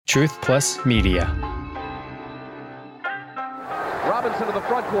Truth Plus Media. Robinson to the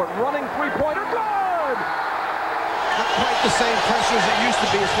front court, running three-pointer, good! Not quite the same pressure as it used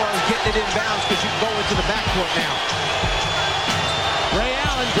to be as far as getting it inbounds because you can go into the backcourt now. Ray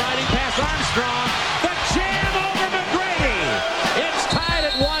Allen driving past Armstrong. The jam over McGrady. It's tied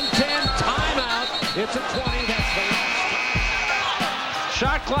at 110. Timeout. It's a 20. That's the last.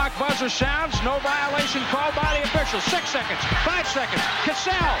 Shot clock buzzer sounds. No violation called by the officials. 6 seconds. 5 seconds.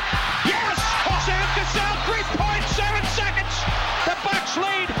 Cassell. Yes! Sam Cassell. 3.7 seconds. The Bucks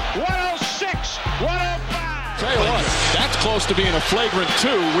lead. 106-105. Tell you what, that's close to being a flagrant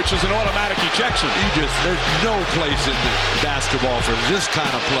 2, which is an automatic ejection. There's no place in basketball for this kind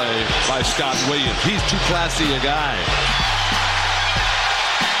of play by Scott Williams. He's too classy a guy.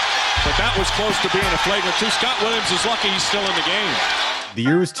 But that was close to being a flagrant 2. Scott Williams is lucky he's still in the game. The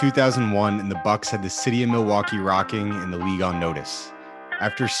year was 2001, and the Bucks had the city of Milwaukee rocking and the league on notice.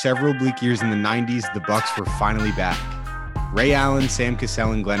 After several bleak years in the 90s, the Bucks were finally back. Ray Allen, Sam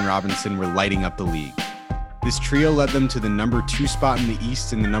Cassell, and Glenn Robinson were lighting up the league. This trio led them to the number 2 spot in the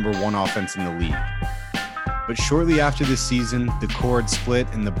East and the number 1 offense in the league. But shortly after this season, the core had split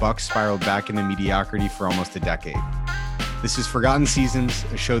and the Bucks spiraled back into mediocrity for almost a decade. This is Forgotten Seasons,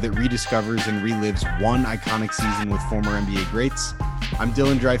 a show that rediscovers and relives one iconic season with former NBA greats. I'm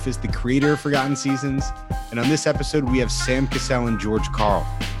Dylan Dreyfus, the creator of Forgotten Seasons, and on this episode, we have Sam Cassell and George Karl.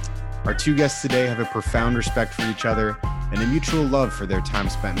 Our two guests today have a profound respect for each other and a mutual love for their time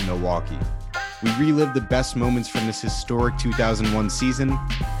spent in Milwaukee. We relive the best moments from this historic 2001 season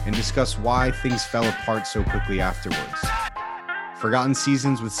and discuss why things fell apart so quickly afterwards. Forgotten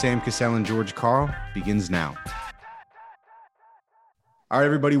Seasons with Sam Cassell and George Karl begins now. All right,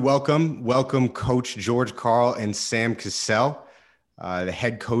 everybody, welcome. Welcome, Coach George Karl and Sam Cassell, the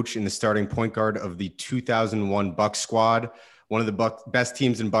head coach and the starting point guard of the 2001 Bucks squad, one of the best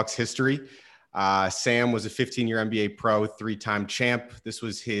teams in Bucks history. Sam was a 15-year NBA pro, 3-time champ. This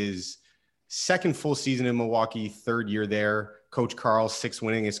was his second full season in Milwaukee, third year there. Coach Karl, 6th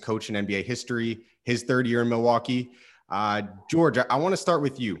winningest coach in NBA history, his third year in Milwaukee. George, I want to start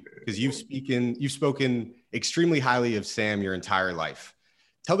with you because you've spoken extremely highly of Sam your entire life.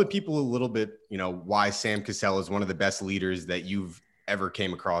 Tell the people a little bit, why Sam Cassell is one of the best leaders that you've ever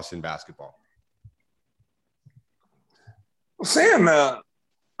came across in basketball. Well, Sam,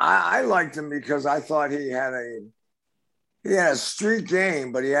 I liked him because I thought he had a street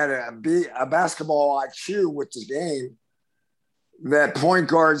game, but he had a basketball IQ with the game that point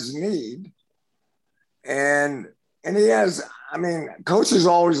guards need. And he has, coaches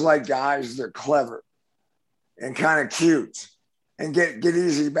always like guys that are clever and kind of cute and get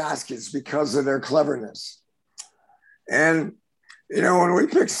easy baskets because of their cleverness. And, when we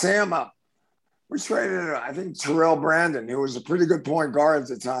picked Sam up, we traded, I think, Terrell Brandon, who was a pretty good point guard at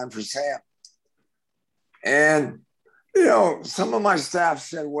the time for Sam. And some of my staff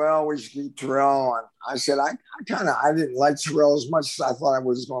said, well, we should keep Terrell. And I said, I didn't like Terrell as much as I thought I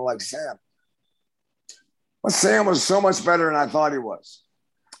was going to like Sam. But Sam was so much better than I thought he was.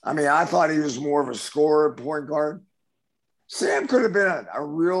 I thought he was more of a scorer, point guard. Sam could have been a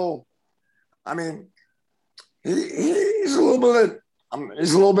real, he's a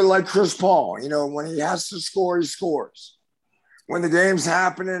little bit like Chris Paul. When he has to score, he scores. When the game's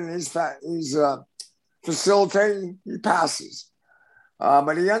happening, he's facilitating, he passes.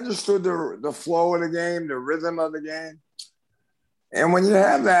 But he understood the flow of the game, the rhythm of the game. And when you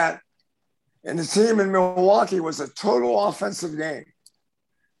have that, and the team in Milwaukee was a total offensive game.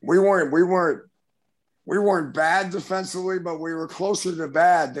 We weren't bad defensively, but we were closer to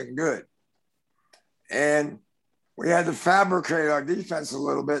bad than good. And we had to fabricate our defense a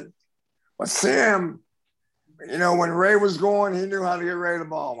little bit. But Sam, when Ray was going, he knew how to get Ray the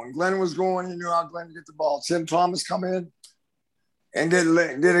ball. When Glenn was going, he knew how Glenn to get the ball. Tim Thomas come in and did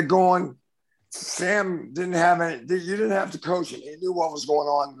it going. Sam didn't have any. You didn't have to coach him. He knew what was going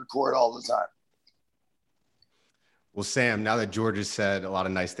on in the court all the time. Well, Sam, now that George has said a lot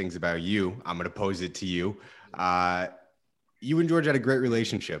of nice things about you, I'm going to pose it to you. You and George had a great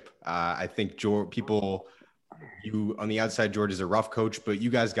relationship. I think you on the outside, George is a rough coach, but you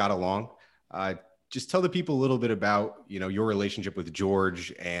guys got along. Just tell the people a little bit about, your relationship with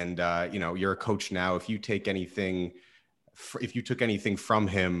George and, you're a coach now. If you took anything from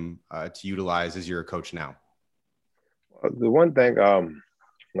him to utilize as you're a coach now. The one thing, when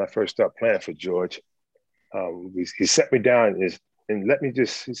I first started playing for George, he sat me down and he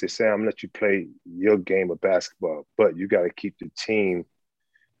said, Sam, I'm gonna let you play your game of basketball, but you got to keep the team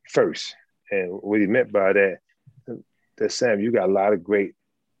first. And what he meant by that Sam, you got a lot of great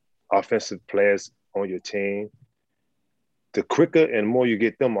offensive players on your team, the quicker and more you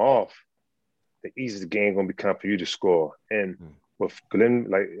get them off, the easier the game gonna become for you to score. And with Glenn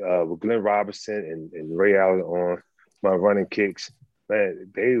Robinson and Ray Allen on my running kicks,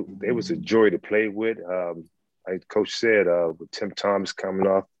 man, they was a joy to play with. Like Coach said, with Tim Thomas coming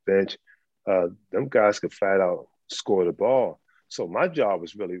off the bench, them guys could flat out score the ball. So my job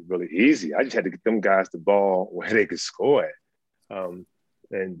was really, really easy. I just had to get them guys the ball where they could score it.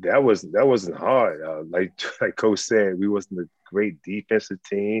 And that wasn't hard. Like Coach said, we wasn't a great defensive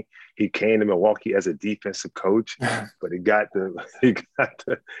team. He came to Milwaukee as a defensive coach, but when he got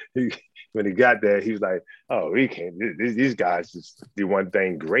there, he was like, "Oh, we can't. These guys just do one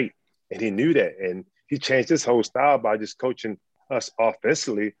thing great," and he knew that, and he changed his whole style by just coaching us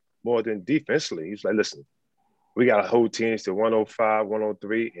offensively more than defensively. He's like, "Listen, we got to hold teams to 105,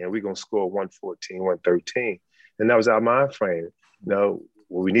 103, and we're gonna score 114, 113," and that was our mind frame.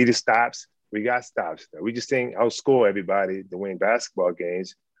 When we needed stops, we got stops. We just didn't outscore everybody to win basketball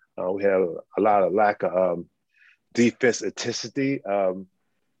games. We had a lot of lack of defense intensity.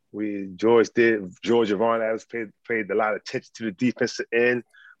 George and Ron Adams paid a lot of attention to the defensive end,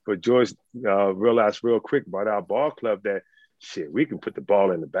 but George realized real quick about our ball club that we can put the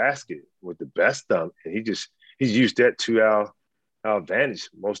ball in the basket with the best of them, and he used that to our advantage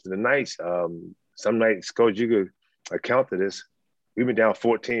most of the nights. Some nights, Coach, you could account to this. We've been down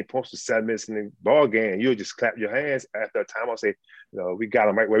 14 points with 7 minutes in the ball game. You'll just clap your hands after a time. I'll say, we got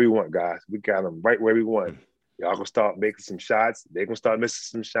them right where we want, guys. We got them right where we want. Y'all gonna start making some shots. They're gonna start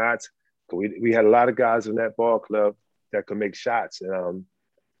missing some shots. We had a lot of guys in that ball club that could make shots, and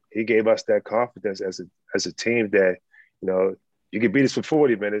he gave us that confidence as a team that you can beat us for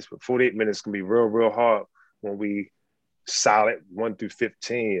 40 minutes, but 48 minutes can be real, real hard when we solid 1 through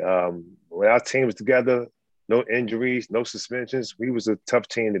 15. When our team was together. No injuries, no suspensions. We was a tough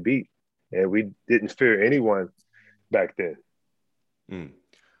team to beat, and we didn't fear anyone back then.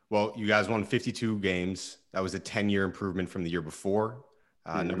 Well, you guys won 52 games. That was a 10-year improvement from the year before.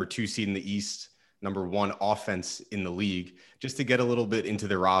 Number 2 seed in the East, number 1 offense in the league. Just to get a little bit into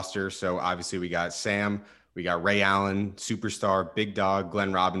the roster. So obviously we got Sam, we got Ray Allen, superstar, Big Dog,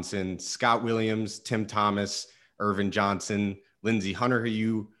 Glenn Robinson, Scott Williams, Tim Thomas, Irvin Johnson, Lindsey Hunter,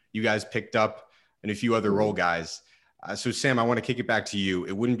 who you guys picked up, and a few other role guys. So Sam, I want to kick it back to you.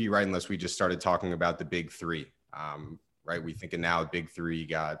 It wouldn't be right unless we just started talking about the big three, right? We thinking now big three, you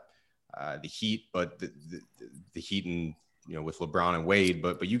got the Heat, but the Heat and, with LeBron and Wade,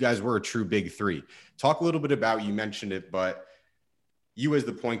 but you guys were a true big three. Talk a little bit about, you mentioned it, but you as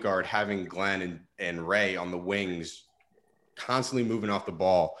the point guard, having Glenn and Ray on the wings, constantly moving off the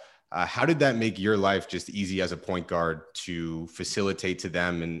ball. How did that make your life just easy as a point guard to facilitate to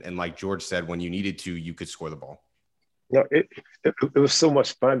them? And like George said, when you needed to, you could score the ball. It was so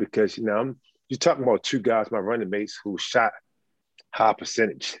much fun because, you're talking about 2 guys, my running mates, who shot high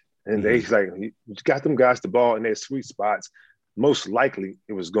percentage. And they you got them guys the ball in their sweet spots. Most likely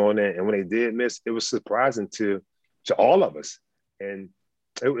it was going in. And when they did miss, it was surprising to all of us. And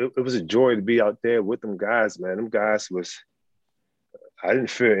it was a joy to be out there with them guys, man. Them guys I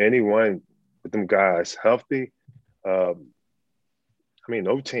didn't fear anyone with them guys. Healthy. No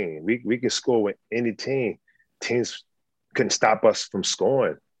team. We can score with any team. Teams couldn't stop us from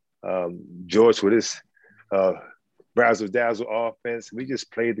scoring. George with his razzle-dazzle offense. We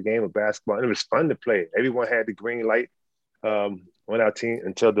just played the game of basketball, and it was fun to play. Everyone had the green light on our team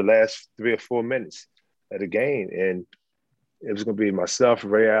until the last 3 or 4 minutes of the game. And it was going to be myself,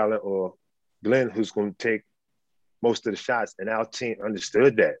 Ray Allen, or Glenn who's going to take most of the shots, and our team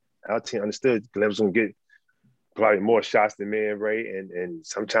understood that. Our team understood Glenn was going to get probably more shots than me and Ray, and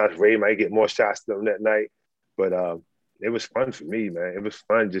sometimes Ray might get more shots than him that night. But it was fun for me, man. It was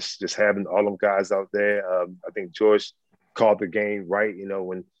fun just having all them guys out there. I think George called the game right,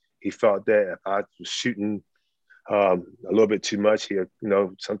 when he felt that if I was shooting a little bit too much here,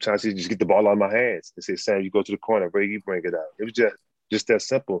 sometimes he'd just get the ball out of my hands and say, Sam, you go to the corner, Ray, you bring it out. It was just that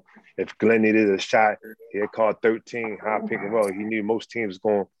simple. If Glenn needed a shot, he had called 13, high pick and roll. He knew most teams was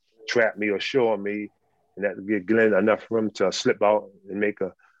going to trap me or show on me, and that would give Glenn enough room to slip out and make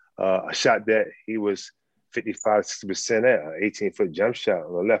a shot that he was 55-60% at, an 18-foot jump shot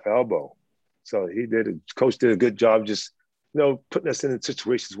on the left elbow. So coach did a good job just, putting us in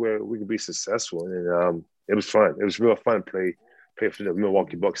situations where we could be successful. And it was fun. It was real fun to play for the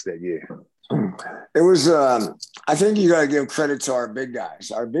Milwaukee Bucks that year. It was, I think you got to give credit to our big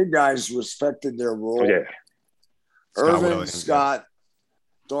guys. Our big guys respected their role. Oh, yeah. Irvin, Scott,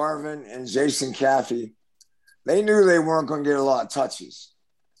 Darvin, and Jason Caffey, they knew they weren't going to get a lot of touches.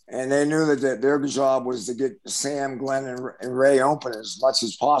 And they knew that their job was to get Sam, Glenn, and Ray open as much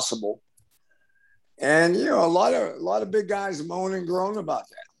as possible. And a lot of big guys moan and groan about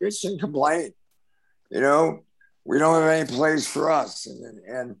that. They shouldn't complain. We don't have any plays for us.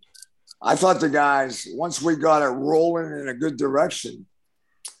 And I thought the guys, once we got it rolling in a good direction,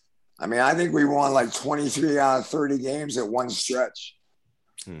 I think we won like 23 out of 30 games at one stretch.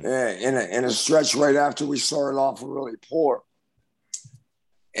 In a stretch right after we started off really poor.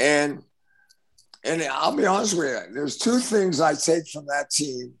 And I'll be honest with you, there's two things I take from that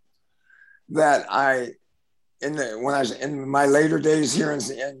team that when I was in my later days here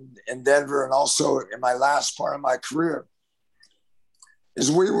in Denver and also in my last part of my career,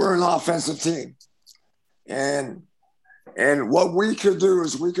 is we were an offensive team. And what we could do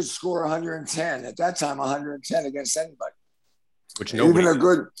is we could score 110, at that time 110 against anybody. Which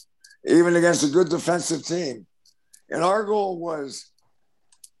even against a good defensive team. And our goal was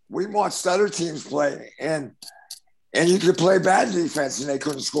we watched other teams play and you could play bad defense and they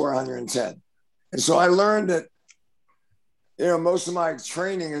couldn't score 110. And so I learned that, most of my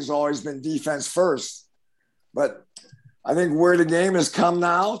training has always been defense first. But I think where the game has come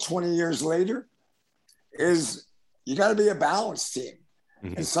now, 20 years later, is you got to be a balanced team.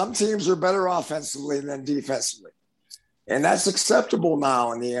 Mm-hmm. And some teams are better offensively than defensively. And that's acceptable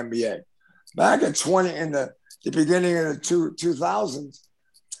now in the NBA. Back at in the beginning of the 2000s,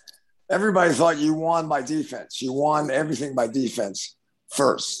 everybody thought you won by defense. You won everything by defense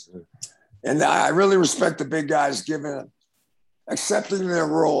first. And I really respect the big guys accepting their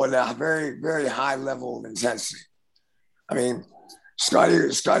role at a very, very high level of intensity.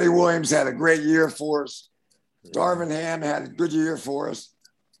 Scotty Williams had a great year for us. Darvin Ham had a good year for us.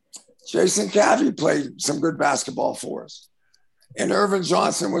 Jason Caffey played some good basketball for us. And Irvin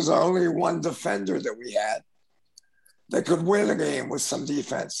Johnson was our only one defender that we had that could win a game with some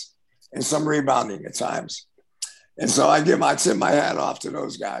defense and some rebounding at times. And so I tip my hat off to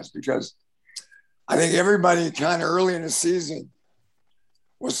those guys because I think everybody kind of early in the season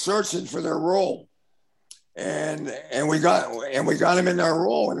was searching for their role. And we got them in their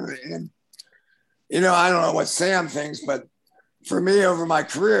role. And I don't know what Sam thinks, but for me, over my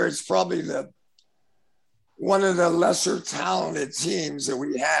career, it's probably one of the lesser talented teams that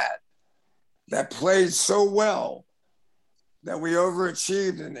we had that played so well that we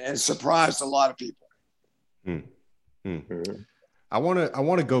overachieved and surprised a lot of people. I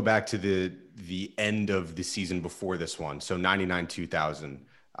want to go back to the end of the season before this one. So 99-2000.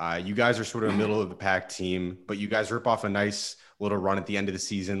 You guys are sort of a middle of the pack team, but you guys rip off a nice little run at the end of the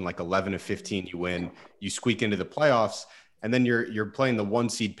season, like 11 of 15 you win. You squeak into the playoffs. And then you're playing the 1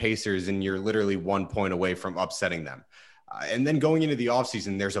 seed Pacers and you're literally 1 point away from upsetting them. And then going into the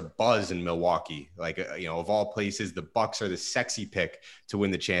offseason, there's a buzz in Milwaukee. Like, of all places, the Bucks are the sexy pick to win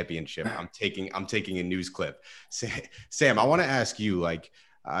the championship. I'm taking a news clip. Sam, I want to ask you,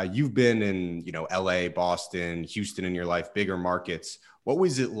 you've been in, LA, Boston, Houston in your life, bigger markets. What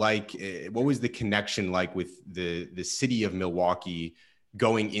was it like? What was the connection like with the city of Milwaukee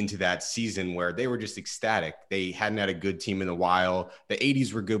going into that season where they were just ecstatic? They hadn't had a good team in a while. The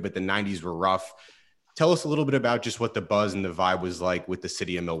 80s were good, but the 90s were rough. Tell us a little bit about just what the buzz and the vibe was like with the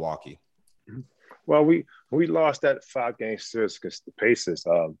city of Milwaukee. Well, we lost that 5-game series against the Pacers.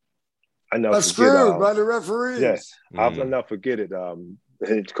 I never That's forget. screwed by the referees. Yes, I'll never forget it.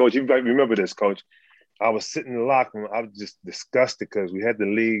 Coach, you might remember this, Coach. I was sitting in the locker room. I was just disgusted because we had the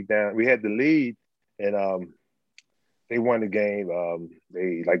lead down. We had the lead, and they won the game.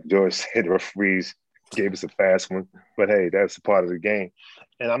 They, like George said, the referees gave us a fast one. But, hey, that's a part of the game.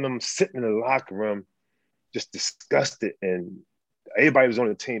 And I remember sitting in the locker room just disgusted. And everybody was on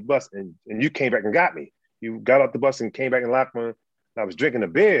the team bus. And you came back and got me. You got off the bus and came back in the locker room. And I was drinking a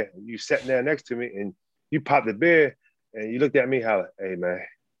beer. And you sat there next to me, and you popped the beer. And you looked at me, how, hey, man.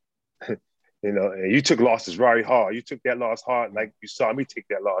 And you took losses very hard. You took that loss hard, like you saw me take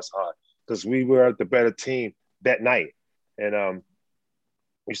that loss hard, because we were the better team that night. And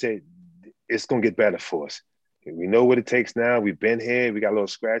you said, it's going to get better for us. We know what it takes now. We've been here. We got a little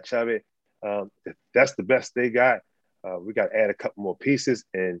scratch of it. If that's the best they got, we got to add a couple more pieces,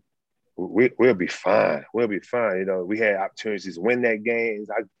 and we'll be fine. We'll be fine. We had opportunities to win that game.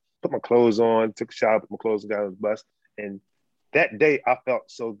 I put my clothes on, took a shower, put my clothes on, got on the bus. And that day, I felt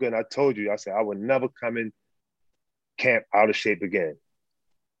so good. I told you, I said, I would never come in camp out of shape again.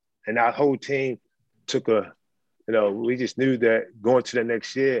 And our whole team took we just knew that going to the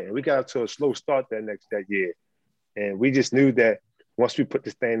next year, and we got to a slow start that year. And we just knew that once we put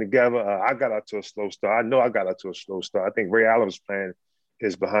this thing together, I got out to a slow start. I know I got out to a slow start. I think Ray Allen was playing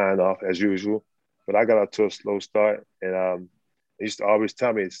his behind off as usual, but I got out to a slow start. And he used to always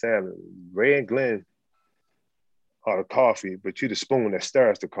tell me, Sam, Ray and Glenn are the coffee, but you're the spoon that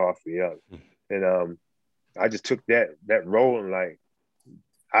stirs the coffee up. And I just took that role and like,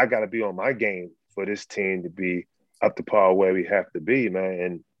 I got to be on my game for this team to be up to par where we have to be,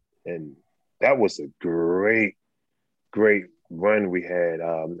 man. And that was a great run we had.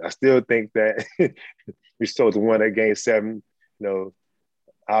 I still think that we still won that game 7. You know,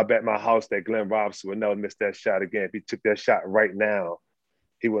 I'll bet my house that Glenn Robinson would never miss that shot again. If he took that shot right now,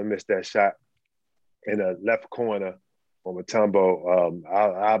 he wouldn't miss that shot in the left corner on Matumbo.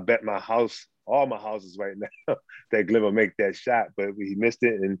 I'll bet my house, all my houses right now, that Glenn will make that shot, but he missed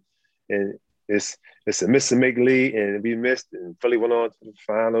it, and it's a miss and make lead, and we missed, and Philly went on to the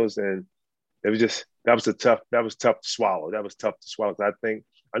finals, and it was just that was tough to swallow. That was tough to swallow. I think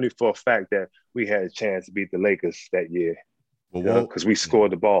I knew for a fact that we had a chance to beat the Lakers that year, because we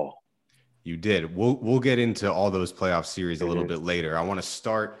scored the ball. You did. We'll get into all those playoff series a little bit later. I want to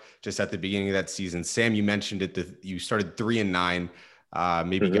start just at the beginning of that season. Sam, you mentioned it. You started 3-9.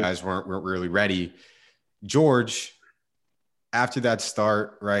 Maybe guys weren't really ready. George, after that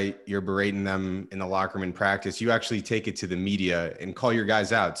start, right, you're berating them in the locker room in practice. You actually take it to the media and call your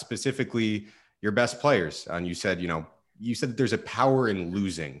guys out, specifically your best players. And you said that there's a power in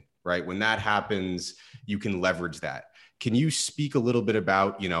losing, right? When that happens, you can leverage that. Can you speak a little bit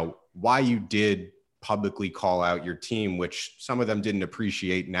about, why you did publicly call out your team, which some of them didn't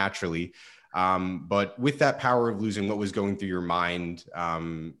appreciate naturally? But with that power of losing, what was going through your mind?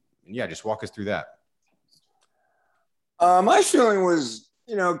 Just walk us through that. My feeling was,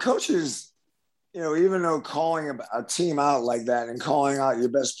 coaches, even though calling a team out like that and calling out your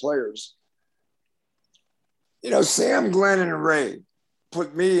best players, Sam, Glenn, and Ray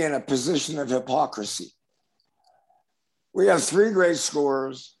put me in a position of hypocrisy. We have 3 great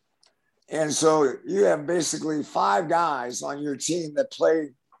scorers. And so you have basically 5 guys on your team that play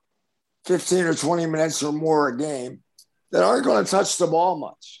 15 or 20 minutes or more a game that aren't going to touch the ball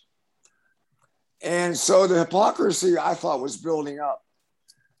much. And so the hypocrisy, I thought, was building up,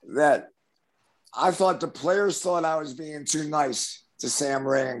 that I thought the players thought I was being too nice to Sam,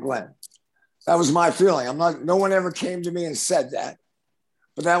 Ray, and Glenn. That was my feeling. No one ever came to me and said that,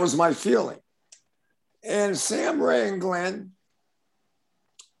 but that was my feeling. And Sam, Ray, and Glenn,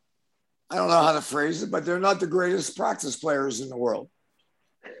 I don't know how to phrase it, but they're not the greatest practice players in the world.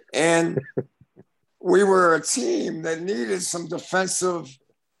 And we were a team that needed some defensive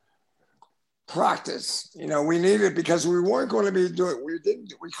practice. We needed, because we weren't going to be doing,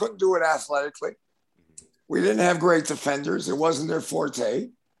 we couldn't do it athletically. We didn't have great defenders. It wasn't their forte.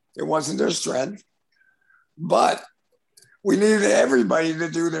 It wasn't their strength. But we needed everybody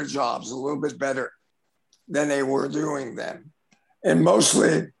to do their jobs a little bit better than they were doing them. And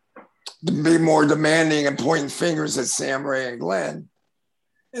mostly to be more demanding and pointing fingers at Sam, Ray, and Glenn.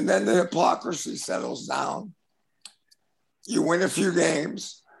 And then the hypocrisy settles down. You win a few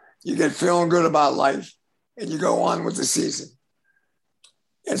games, you get feeling good about life, and you go on with the season.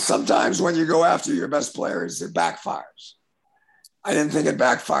 And sometimes when you go after your best players, it backfires. I didn't think it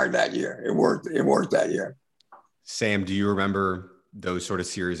backfired that year. It worked that year. Sam, do you remember those sort of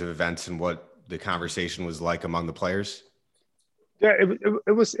series of events and what the conversation was like among the players? Yeah,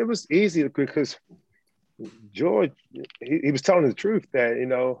 it was easy because George, he was telling the truth that,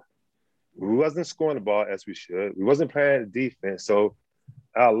 we wasn't scoring the ball as we should. We wasn't playing defense. So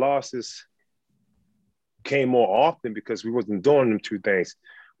our losses came more often because we wasn't doing them 2 things.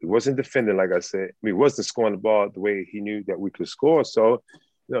 We wasn't defending, like I said. We wasn't scoring the ball the way he knew that we could score. So,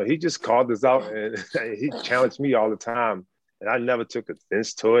 he just called us out, and he challenged me all the time. And I never took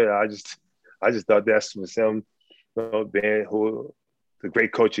offense to it. I just thought that's was him, being who the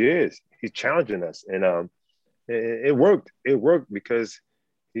great coach he is. He's challenging us. And it worked. It worked because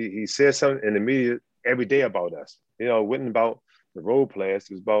he said something in the media every day about us. It wasn't about the role players.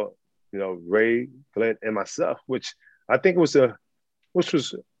 It was about, Ray, Glenn, and myself, which I think was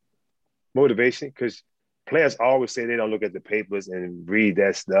motivation, because players always say they don't look at the papers and read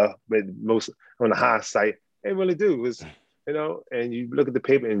that stuff, but most on the hindsight, they really do. It's, and you look at the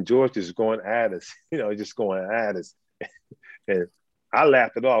paper and George is going at us, just going at us. And I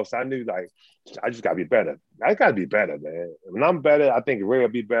laughed it off. So I knew, I just got to be better. I got to be better, man. When I'm better, I think Ray will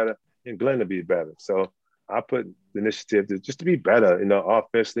be better and Glenn will be better. So I put the initiative to be better,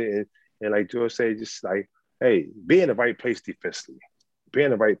 offensively. And like George said, just hey, be in the right place defensively. Be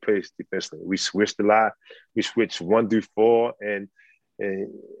in the right place defensively. We switched a lot. We switched 1 through 4. And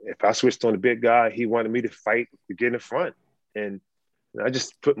if I switched on the big guy, he wanted me to fight to get in front. And I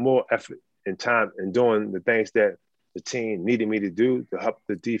just put more effort and time in doing the things that the team needed me to do to help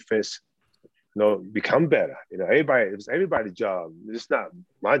the defense, become better. It was everybody's job. It's not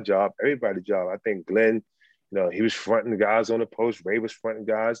my job, everybody's job. I think Glenn, he was fronting guys on the post. Ray was fronting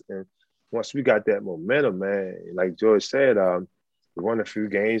guys. And once we got that momentum, man, like George said, we won a few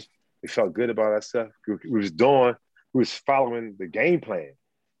games. We felt good about ourselves. We was following the game plan.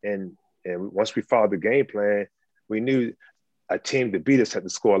 And once we followed the game plan, we knew a team to beat us had to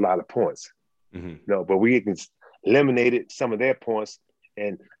score a lot of points. Mm-hmm. But we eliminated some of their points,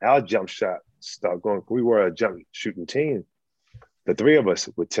 and our jump shot started going. We were a jump shooting team. The three of us,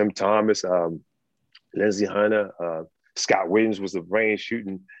 with Tim Thomas, Lindsey Hunter, Scott Williams was a range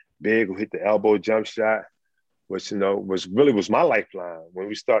shooting big who hit the elbow jump shot, which was my lifeline. When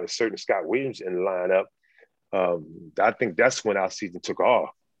we started inserting Scott Williams in the lineup, I think that's when our season took off.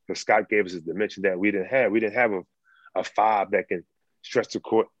 Because Scott gave us a dimension that we didn't have. We didn't have a five that can stretch the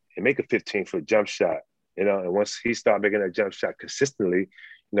court and make a 15-foot jump shot. And once he started making that jump shot consistently,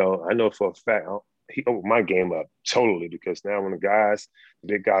 I know for a fact he opened my game up totally, because now when the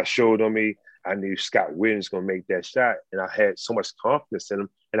big guys showed on me, I knew Scott Williams was going to make that shot. And I had so much confidence in him,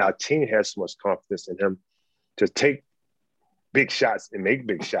 and our team had so much confidence in him to take big shots and make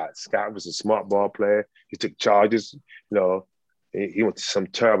big shots. Scott was a smart ball player. He took charges. He went to some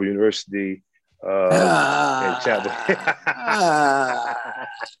terrible university in Chapel.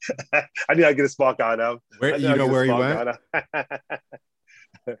 I knew I'd get a spark out of him. Where he went?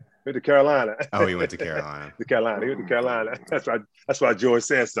 Went to Carolina. Oh, he went to Carolina. He went to Carolina. That's why George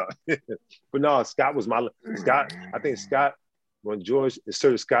said so. But no, Scott was Scott. I think Scott, when George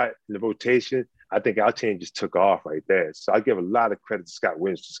inserted Scott in the rotation, I think our team just took off right there. So I give a lot of credit to Scott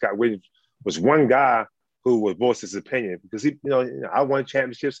Williams. Scott Williams was one guy who would voice his opinion, because I won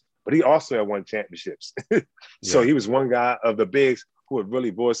championships, but he also had won championships. So he was one guy of the bigs who would really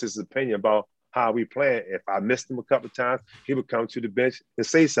voice his opinion about how we play. If I missed him a couple of times, he would come to the bench and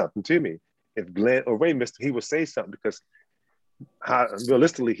say something to me. If Glenn or Ray missed him, he would say something, because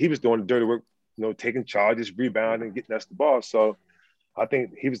realistically, he was doing the dirty work, taking charges, rebounding, getting us the ball. So I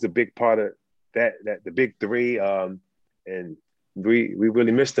think he was the big part of that the big three. And we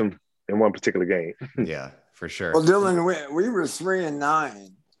really missed him in one particular game. Yeah, for sure. Well, Dylan, we were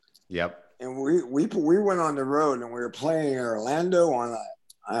 3-9. Yep. And we went on the road, and we were playing in Orlando on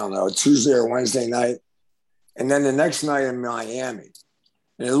a Tuesday or Wednesday night, and then the next night in Miami.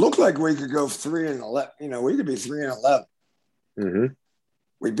 And it looked like we could go 3-11. We could be 3-11. Mm-hmm.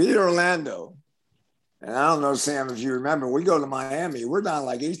 We beat Orlando, and I don't know, Sam, if you remember, we go to Miami. We're down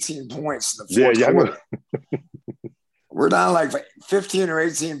like 18 points in the fourth quarter. We're down like 15 or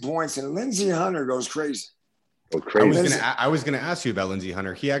 18 points, and Lindsey Hunter goes crazy. Oh, crazy. I was gonna ask you about Lindsey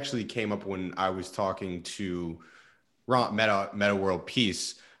Hunter. He actually came up when I was talking to Meta World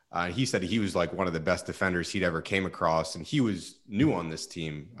Peace. He said he was like one of the best defenders he'd ever came across, and he was new on this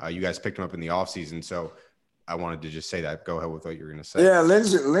team. You guys picked him up in the offseason, so I wanted to just say that. Go ahead with what you were going to say. Yeah,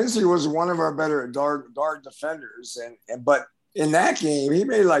 Lindsey was one of our better guard defenders, but in that game he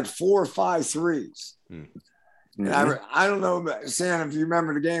made like 4 or 5 threes. And I don't know, Sam, if you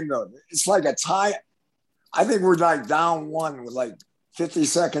remember the game though. It's like a tie. I think we're like down 1 with like 50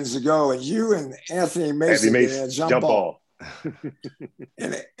 seconds to go, and you and Anthony Mason made a jump ball.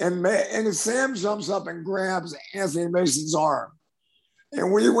 and Sam jumps up and grabs Anthony Mason's arm,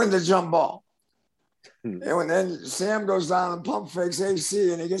 and we win the jump ball. And then Sam goes down and pump fakes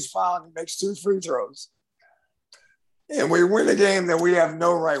AC, and he gets fouled and makes 2 free throws. And we win a game that we have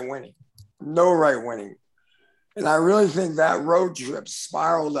no right winning. And I really think that road trip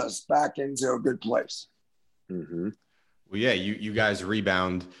spiraled us back into a good place. Mm-hmm. Well, yeah, you guys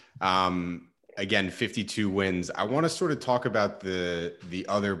rebound. Again, 52 wins. I want to sort of talk about the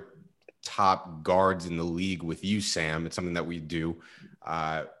other top guards in the league with you, Sam. It's something that we do.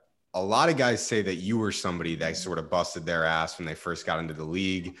 A lot of guys say that you were somebody that sort of busted their ass when they first got into the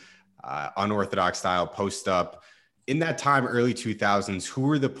league, unorthodox style, post up. In that time, early 2000s, who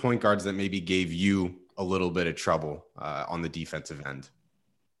were the point guards that maybe gave you a little bit of trouble on the defensive end?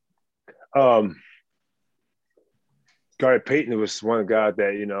 Gary Payton was one guy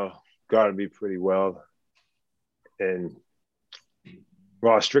that, guarded me pretty well. And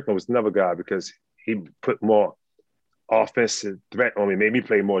Ross Strickland was another guy because he put more offensive threat on me, made me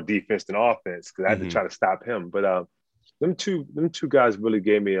play more defense than offense because I had to try to stop him. But them two guys really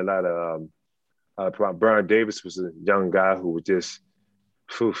gave me a lot of Brian Davis was a young guy who was just,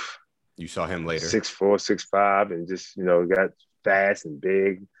 you saw him later. 6'4", 6'5", and just, got fast and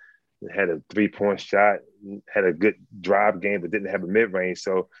big, had a 3-point shot, had a good drive game, but didn't have a mid-range.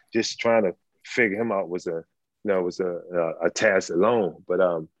 So just trying to figure him out was a task alone.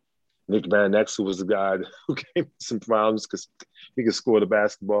 But Nick Van Exel was the guy who gave me some problems because he could score the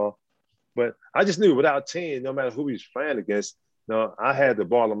basketball. But I just knew without team, no matter who he was playing against, I had the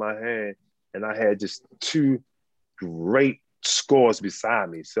ball in my hand, and I had just 2 great scores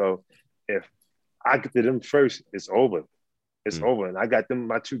beside me. So if I get to them first, it's over. It's over. And I got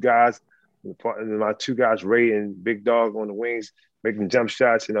my two guys, Ray and Big Dog on the wings, making jump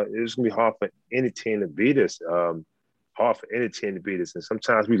shots. You know, it's gonna be hard for any team to beat us. And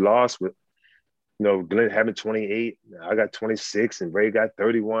sometimes we lost with, you know, Glenn having 28, I got 26, and Ray got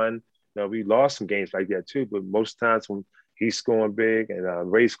 31. You know, we lost some games like that too. But most times when he's scoring big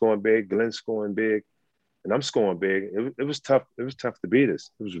and Ray's scoring big, Glenn's scoring big, and I'm scoring big, it was tough. It was tough to beat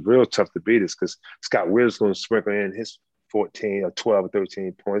us. It was real tough to beat us because Scott Wills going to sprinkle in his 14 or 12 or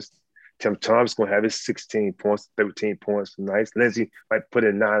 13 points. Tim Thomas going to have his 16 points, 13 points. Nice. Lindsey might put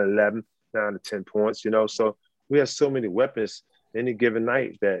in 9 to 10 points, you know. So we have so many weapons any given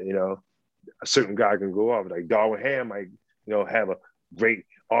night that, you know, a certain guy can go off. Like Darwin Ham might, you know, have a great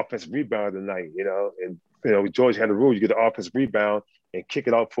offensive rebound tonight, you know. And, you know, George had a rule. You get the offensive rebound and kick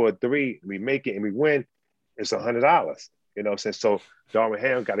it off for a three. And we make it and we win. It's $100, you know what I'm saying? So Darwin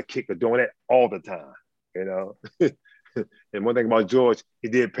Ham got a kick of doing that all the time, you know. And one thing about George, he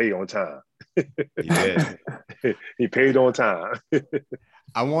did pay on time. He did. He paid on time.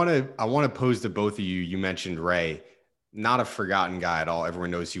 I want to pose to both of you. You mentioned Ray, not a forgotten guy at all.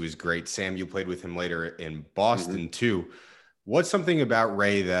 Everyone knows he was great. Sam, you played with him later in Boston too. What's something about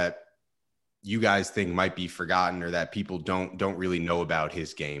Ray that you guys think might be forgotten or that people don't really know about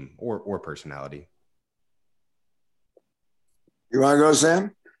his game or personality? You want to go,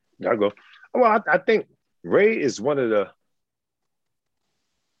 Sam? I'll go. Well, I think Ray is one of the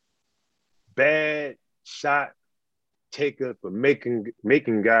bad shot taker for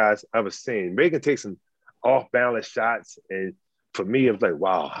making guys I've ever seen. Ray can take some off-balance shots, and for me, it was like,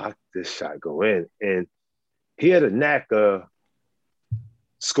 wow, how did this shot go in? And he had a knack of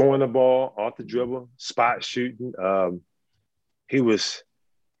scoring the ball off the dribble, spot shooting. He was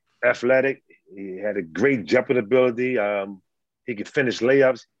athletic. He had a great jumping ability. He could finish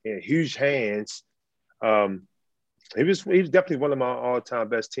layups. He had huge hands. He was definitely one of my all-time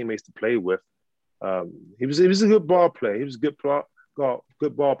best teammates to play with. He was a good ball player. He was a good ball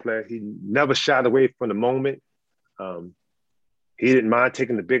player. He never shied away from the moment. He didn't mind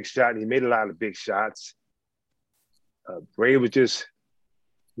taking the big shot. He made a lot of big shots. Ray was just,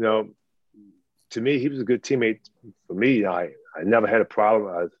 you know, to me, he was a good teammate. For me, I never had a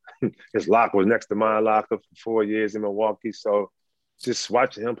problem. His locker was next to my locker for 4 years in Milwaukee. So just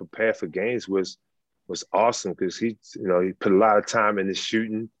watching him prepare for games was awesome because he put a lot of time in his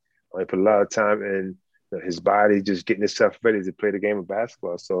shooting. He put a lot of time in his body, just getting himself ready to play the game of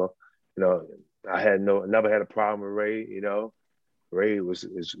basketball. So, you know, I never had a problem with Ray. You know, Ray is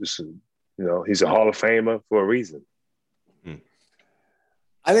he's a Hall of Famer for a reason.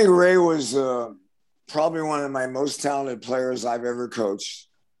 I think Ray was probably one of my most talented players I've ever coached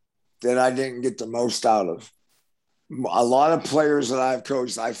that I didn't get the most out of. A lot of players that I've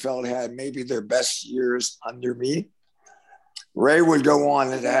coached, I felt had maybe their best years under me. Ray would go on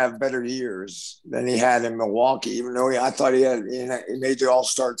to have better years than he had in Milwaukee, even though I thought he made the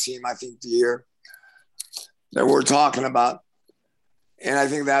All-Star team, I think, the year that we're talking about. And I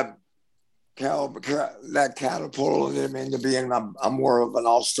think that catapulted him into being a more of an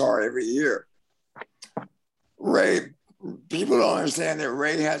all-star every year. Ray, people don't understand that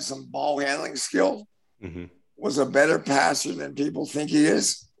Ray had some ball handling skill, was a better passer than people think he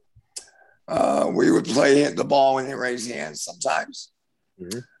is. We would hit the ball in Ray's hands sometimes.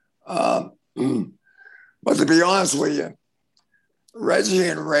 But to be honest with you, Reggie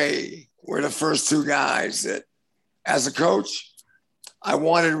and Ray were the first two guys that, as a coach, I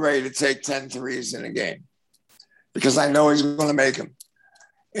wanted Ray to take 10 threes in a game because I know he's going to make them.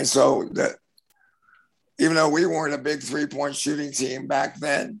 And so even though we weren't a big three-point shooting team back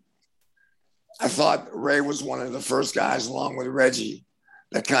then, I thought Ray was one of the first guys, along with Reggie,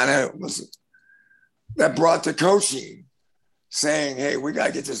 that brought the coaching saying, hey, we got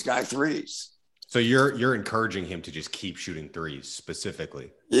to get this guy threes. So you're encouraging him to just keep shooting threes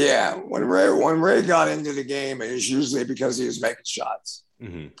specifically. Yeah. When Ray got into the game, it was usually because he was making shots.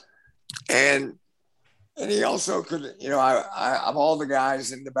 And he also could, you know, I of all the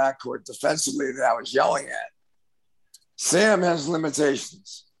guys in the backcourt defensively that I was yelling at, Sam has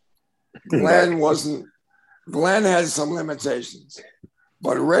limitations. Glenn had some limitations,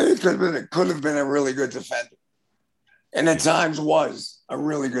 but Ray could have been a really good defender. And at times was a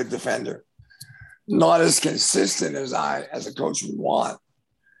really good defender. Not as consistent as a coach would want.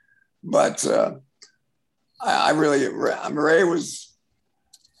 But Ray was,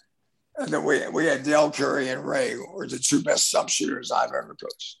 we had Dale Curry and Ray were the two best sharpshooters I've ever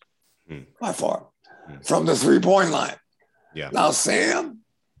coached, by far, from the three-point line. Yeah. Now, Sam.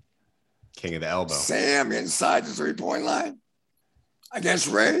 King of the elbow. Sam inside the three-point line. Against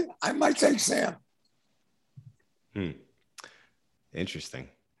Ray, I might take Sam. Interesting.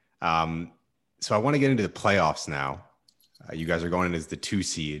 So I want to get into the playoffs now. You guys are going in as the 2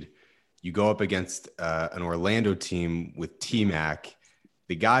 seed. You go up against an Orlando team with T-Mac.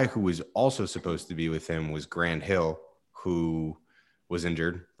 The guy who was also supposed to be with him was Grant Hill, who was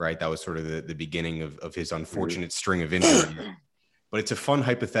injured, right? That was sort of the beginning of his unfortunate string of injuries. But it's a fun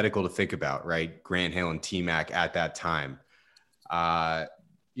hypothetical to think about, right? Grant Hill and T-Mac at that time. To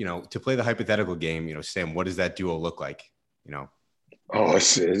play the hypothetical game, Sam, what does that duo look like? Oh,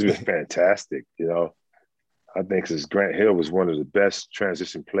 it's been fantastic. I think since Grant Hill was one of the best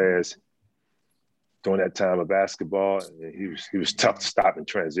transition players during that time of basketball, and he was tough to stop in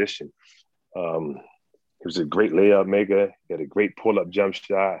transition. He was a great layup maker. He had a great pull-up jump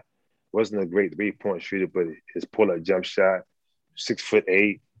shot. Wasn't a great three-point shooter, but his pull-up jump shot,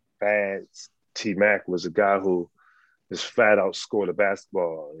 6'8", fast. T-Mac was a guy who just flat out scored the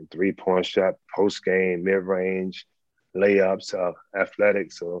basketball in three-point shot, post-game, mid-range, layups,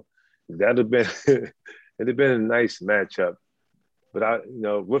 athletic. So that'd have been it'd have been a nice matchup. But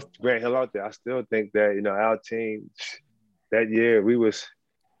with Grant Hill out there, I still think that our team that year we was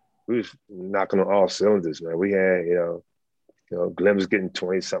knocking on all cylinders, man. We had Glenn was getting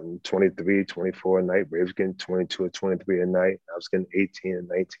 20-something, 23, 24 a night. Ray was getting 22 or 23 a night. I was getting 18 and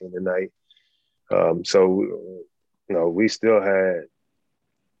 19 a night. So we still had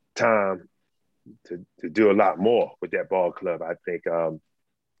time to do a lot more with that ball club. I think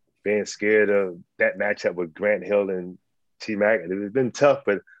being scared of that matchup with Grant Hill and T-Mac, and it has been tough,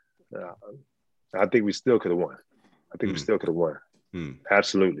 but I think we still could have won. We still could have won.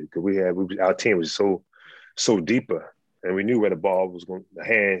 Absolutely, because our team was so deeper, and we knew where the ball was going,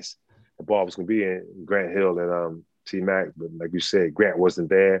 the ball was going to be in Grant Hill and T-Mac. But like you said, Grant wasn't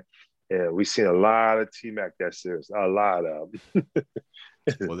there, and we seen a lot of T-Mac that series, a lot of.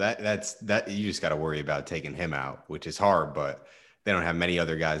 Well, that's you just got to worry about taking him out, which is hard, but they don't have many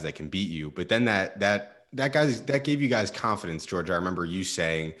other guys that can beat you. But then that gave you guys confidence, George. I remember you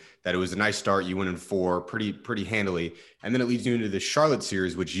saying that it was a nice start. You went in 4 pretty handily. And then it leads you into the Charlotte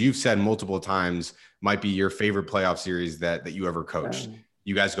series, which you've said multiple times might be your favorite playoff series that you ever coached.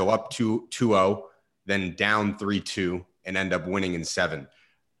 You guys go up 2-0, then down 3-2, and end up winning in 7.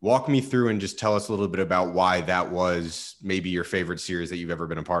 Walk me through and just tell us a little bit about why that was maybe your favorite series that you've ever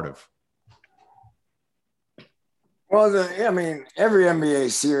been a part of. Well, every NBA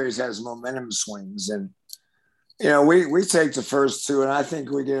series has momentum swings, and we take the first 2, and I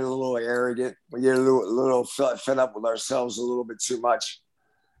think we get a little arrogant. We get a little fed up with ourselves a little bit too much.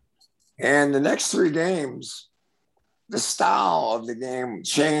 And the next 3 games, the style of the game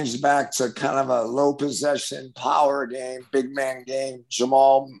changed back to kind of a low possession, power game, big man game,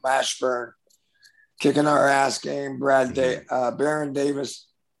 Jamal Mashburn kicking our ass game, Baron Davis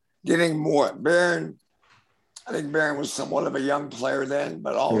getting more. I think Baron was somewhat of a young player then,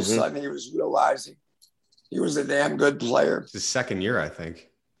 but all of a sudden he was realizing he was a damn good player. It's his second year, I think.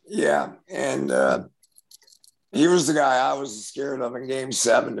 Yeah, and he was the guy I was scared of in Game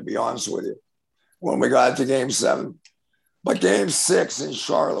 7, to be honest with you, when we got to Game 7. But Game 6 in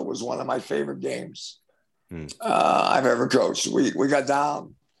Charlotte was one of my favorite games I've ever coached. We got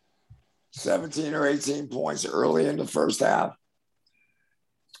down 17 or 18 points early in the first half.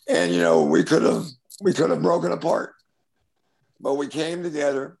 And, we could have broken apart. But we came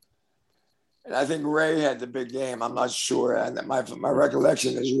together. And I think Ray had the big game. I'm not sure. And my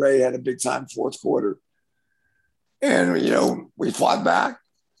recollection is Ray had a big-time fourth quarter. And, we fought back,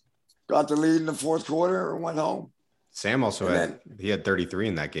 got the lead in the fourth quarter, and went home. Sam also had 33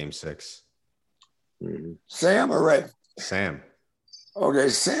 in that Game 6. Sam or Ray? Sam. Okay,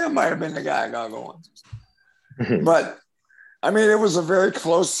 Sam might have been the guy I got going. But, it was a very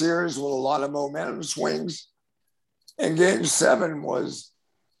close series with a lot of momentum swings. And Game 7 was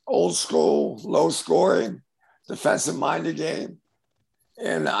old school, low scoring, defensive-minded game.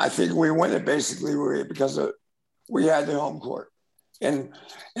 And I think we win it basically because we had the home court. And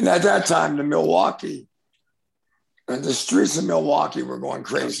at that time, the streets of Milwaukee were going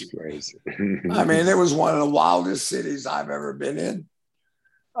crazy. It was one of the wildest cities I've ever been in.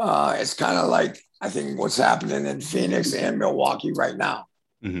 It's kind of like, I think, what's happening in Phoenix and Milwaukee right now.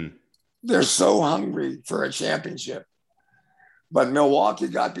 They're so hungry for a championship. But Milwaukee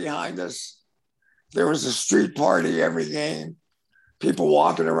got behind us. There was a street party every game, people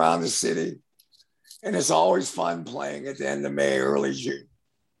walking around the city. And it's always fun playing at the end of May, early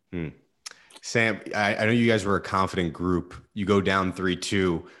June. Sam, I know you guys were a confident group. You go down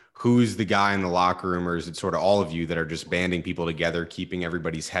 3-2. Who's the guy in the locker room, or is it sort of all of you that are just banding people together, keeping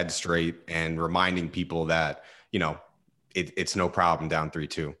everybody's head straight and reminding people that, it's no problem down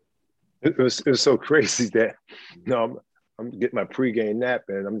 3-2. It was so crazy that I'm getting my pregame nap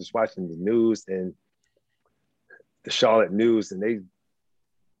and I'm just watching the news and the Charlotte news, and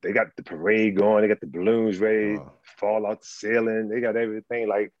they got the parade going, they got the balloons ready, fall out the ceiling, they got everything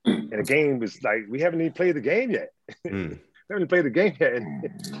and the game was we haven't even played the game yet. We haven't played the game yet,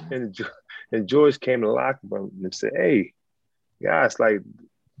 and George came to the locker room and said, "Hey, guys,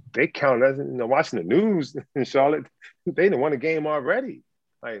 they counted us, watching the news in Charlotte, they done won the game already."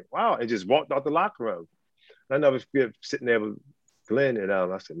 Wow, and just walked out the locker room. I never forget sitting there with Glenn, and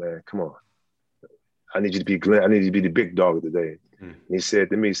I said, "Man, come on. I need you to be Glenn. I need you to be the big dog today." And he said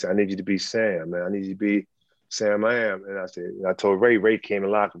to me, "I need you to be Sam, man. I need you to be Sam I am." And I said, and I told Ray came in the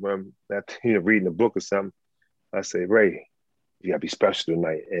locker room, reading a book or something. I said, "Ray, you got to be special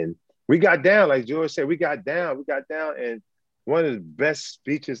tonight." And we got down, like George said, we got down. And one of the best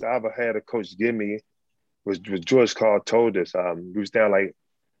speeches I ever had a coach give me was George Karl told us. We was down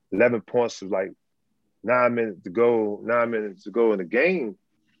 11 points with 9 minutes to go in the game.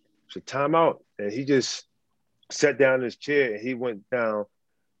 So timeout. And he just sat down in his chair and he went down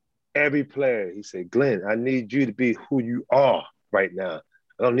every player. He said, "Glenn, I need you to be who you are right now.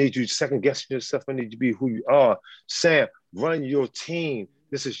 I don't need you second guessing yourself. I need you to be who you are. Sam, run your team.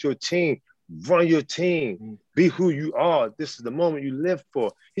 This is your team. Run your team. Be who you are. This is the moment you live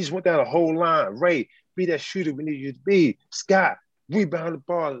for." He just went down the whole line. "Ray, be that shooter we need you to be. Scott, rebound the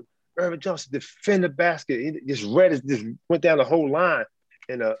ball. Irvin Johnson, defend the basket." He just went down the whole line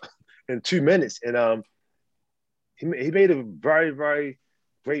in 2 minutes. And he made a very, very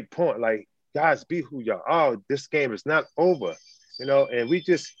great point. Guys, be who y'all are. This game is not over. And we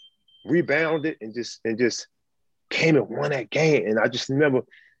just rebounded and just came and won that game. And I just remember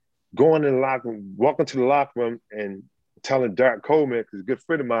going in the locker room, walking to the locker room and telling Derek Coleman, because a good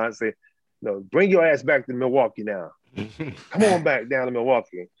friend of mine, say, "Bring your ass back to Milwaukee now. Come on back down to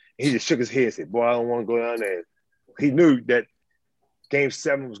Milwaukee." And he just shook his head and said, "Boy, I don't want to go down there." He knew that Game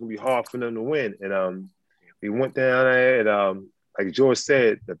 7 was going to be hard for them to win. And we went down there and like George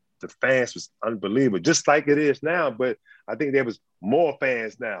said, the fans was unbelievable, just like it is now. But I think there was more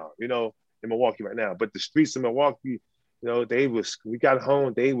fans now, in Milwaukee right now. But the streets of Milwaukee, we got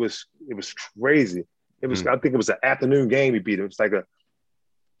home, it was crazy. It was, I think it was an afternoon game we beat them. It was like a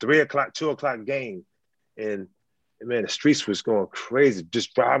 3 o'clock, 2 o'clock game. And man, the streets was going crazy.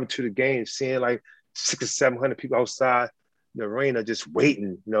 Just driving to the game, seeing 600 or 700 people outside the arena just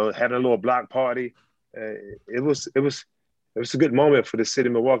waiting, having a little block party. It was a good moment for the city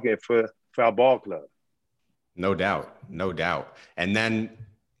of Milwaukee and for our ball club. No doubt. And then,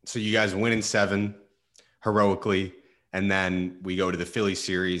 so you guys win in 7 heroically, and then we go to the Philly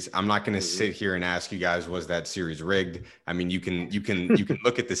series. I'm not going to sit here and ask you guys, was that series rigged? I mean, you can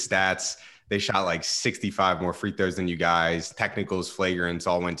look at the stats. They shot 65 more free throws than you guys. Technicals, flagrants,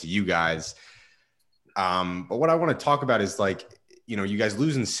 all went to you guys. But what I want to talk about is you guys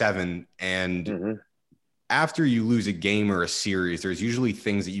lose in 7, and after you lose a game or a series, there's usually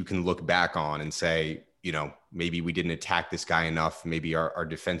things that you can look back on and say, maybe we didn't attack this guy enough. Maybe our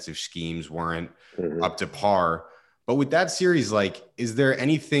defensive schemes weren't up to par. But with that series, is there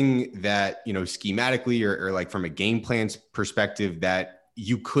anything that, schematically or from a game plan perspective that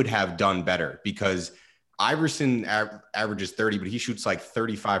you could have done better? Because Iverson averages 30, but he shoots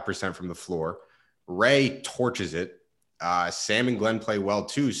 35% from the floor. Ray torches it. Sam and Glenn play well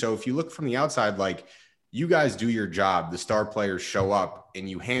too. So if you look from the outside, you guys do your job, the star players show up and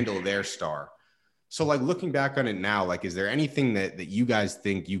you handle their star. So looking back on it now, is there anything that you guys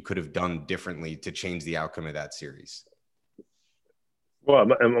think you could have done differently to change the outcome of that series? Well,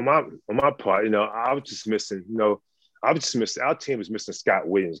 on my part, I was just missing, our team was missing Scott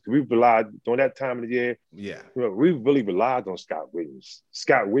Williams. We relied during that time of the year. Yeah. We really relied on Scott Williams.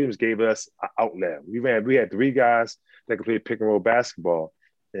 Scott Williams gave us an outlet. We had 3 guys that could play pick and roll basketball.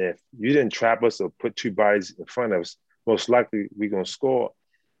 And if you didn't trap us or put 2 bodies in front of us, most likely we're going to score.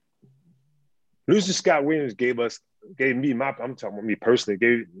 Losing Scott Williams gave me I'm talking about me personally,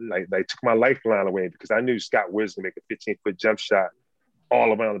 took my lifeline away, because I knew Scott Williams would make a 15-foot jump shot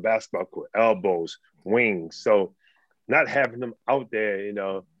all around the basketball court, elbows, wings. So not having them out there, it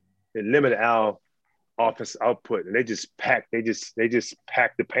limited our offense output. And they just packed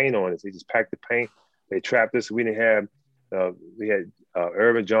the paint on us. They just packed the paint. They trapped us. We didn't have we had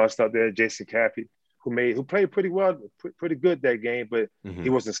Irvin Johnson out there, Jason Caffey, who played pretty well, pretty good that game, but he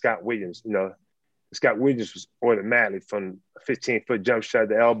wasn't Scott Williams. Scott Williams was automatic from a 15-foot jump shot at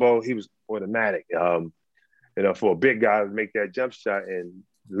the elbow. He was automatic. For a big guy to make that jump shot, and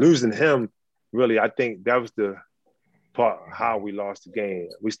losing him, really, I think that was the part how we lost the game.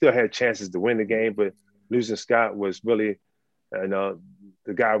 We still had chances to win the game, but losing Scott was really,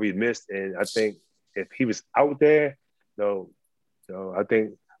 the guy we missed. And I think if he was out there, I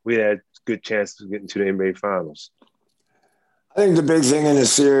think we had good chances of getting to the NBA Finals. I think the big thing in the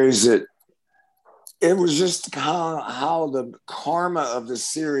series that it was just how the karma of the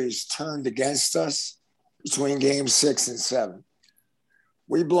series turned against us between Game 6 and 7.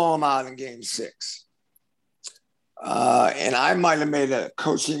 We blow them out in Game 6. And I might have made a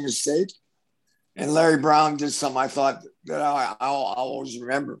coaching mistake. And Larry Brown did something I thought that I'll always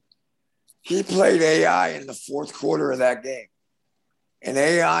remember. He played AI in the fourth quarter of that game. And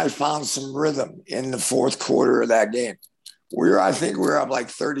AI found some rhythm in the fourth quarter of that game. I think we were up like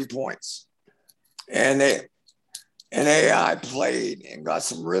 30 points. And AI played and got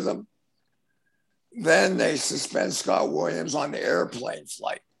some rhythm. Then they suspend Scott Williams on the airplane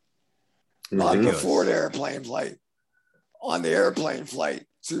flight. Not before the airplane flight. On the airplane flight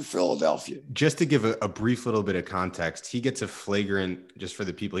to Philadelphia. Just to give a brief little bit of context, he gets a flagrant, just for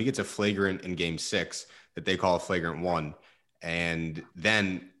the people, he gets a flagrant in Game 6 that they call a flagrant 1. And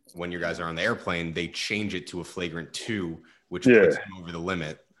then when you guys are on the airplane, they change it to a flagrant 2, which puts him over the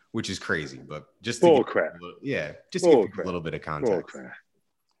limit, which is crazy. But just to give a little bit of context.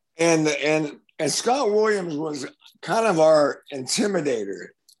 And Scott Williams was kind of our intimidator.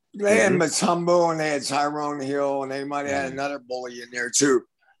 They had Mutombo and they had Tyrone Hill and they might have had another bully in there too.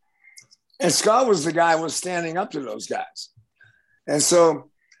 And Scott was the guy who was standing up to those guys. And so,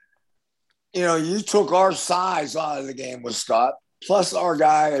 you took our size out of the game with Scott, plus our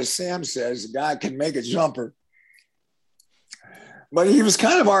guy, as Sam says, the guy can make a jumper. But he was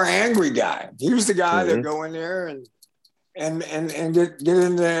kind of our angry guy. He was the guy that go in there and get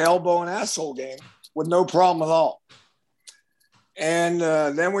in the elbow and asshole game with no problem at all. And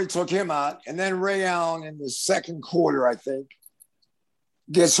then we took him out. And then Ray Allen in the second quarter, I think,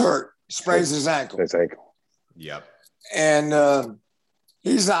 gets hurt, sprains his ankle. Yep. And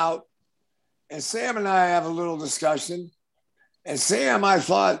he's out. And Sam and I have a little discussion. And Sam, I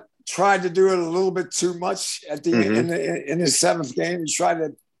thought, tried to do it a little bit too much at the in his seventh game. He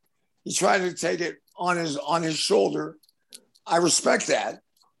tried to take it on his shoulder. I respect that.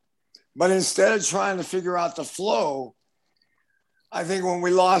 But instead of trying to figure out the flow, I think when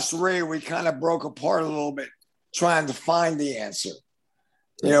we lost Ray, we kind of broke apart a little bit trying to find the answer.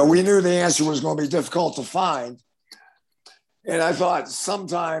 We knew the answer was going to be difficult to find. And I thought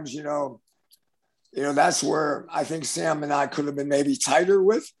sometimes, that's where I think Sam and I could have been maybe tighter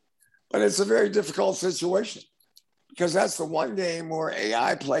with. But it's a very difficult situation because that's the one game where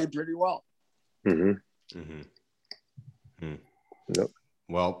AI played pretty well. Yep.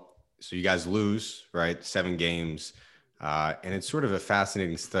 Well, so you guys lose, right? 7 games. And it's sort of a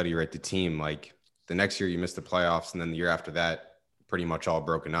fascinating study, right? The team, like the next year you missed the playoffs, and then the year after that, pretty much all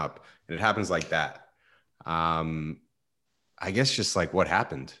broken up. And it happens like that. I guess just like what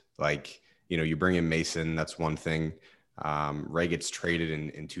happened, like, you bring in Mason, that's one thing. Ray gets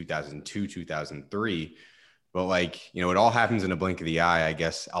traded in 2002, 2003. But like, it all happens in a blink of the eye. I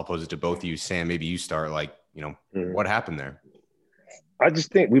guess I'll pose it to both of you. Sam, maybe you start, like, what happened there? I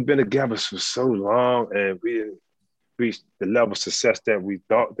just think we've been together for so long and we didn't reach the level of success that we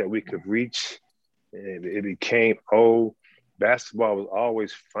thought that we could reach. And it became old. Basketball was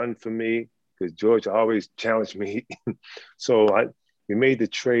always fun for me because George always challenged me. So we made the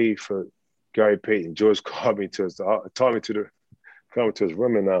trade for Gary Payton. George called me to his room,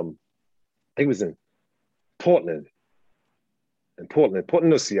 and he was in Portland.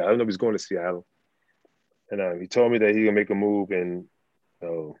 Portland or Seattle. I don't know if he's going to Seattle. And he told me that he's gonna make a move, and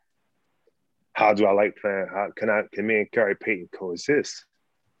how do I like playing? How can me and Gary Payton coexist?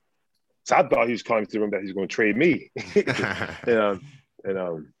 So I thought he was calling me to the room that he's going to trade me.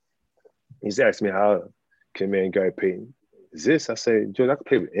 and he's asked me how can me and Gary Payton exist. I said, George, I can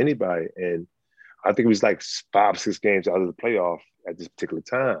play with anybody. And I think it was like 5, 6 games out of the playoff at this particular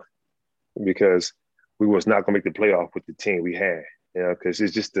time because we was not going to make the playoff with the team we had, because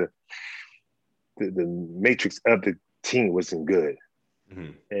it's just the matrix of the team wasn't good.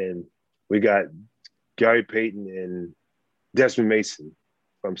 And we got Gary Payton and Desmond Mason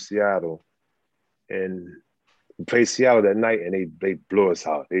from Seattle, and we played Seattle that night, and they blew us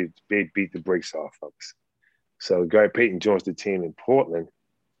out. They beat the brakes off of us. So Gary Payton joins the team in Portland,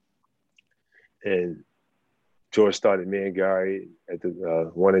 and George started me and Gary at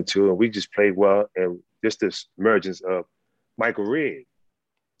the 1 and 2, and we just played well. And just this emergence of Michael Redd.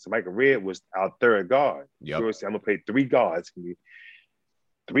 So Michael Redd was our third guard. Yep. George said, I'm gonna play 3 guards.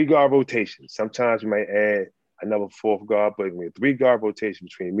 3-guard rotation. Sometimes we might add another 4th guard, but we had 3-guard rotation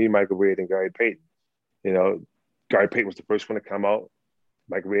between me, Michael Redd, and Gary Payton. Gary Payton was the first one to come out.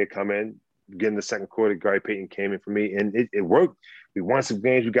 Michael Redd come in, beginning of the second quarter, Gary Payton came in for me, and it worked. We won some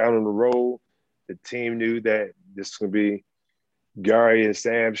games. We got on the road. The team knew that this was going to be Gary and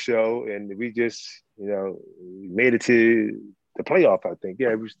Sam's show, and we just, made it to the playoff. I think,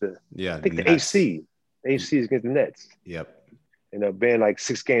 it was the AC. AC is against the Nets. Yep. Being like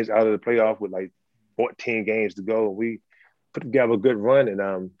 6 games out of the playoff with like 14 games to go, we put together a good run.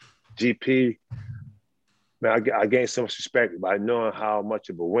 And GP, man, I gained so much respect by knowing how much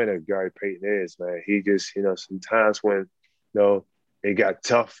of a winner Gary Payton is, man. He just, sometimes when, it got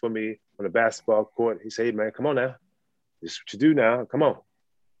tough for me on the basketball court, he said, hey, man, come on now. This is what you do now. Come on.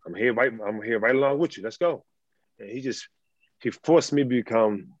 I'm here right along with you. Let's go. And he forced me to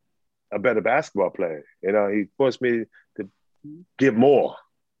become a better basketball player. He forced me to get more,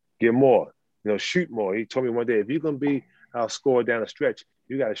 shoot more. He told me one day, if you're going to be outscored down the stretch,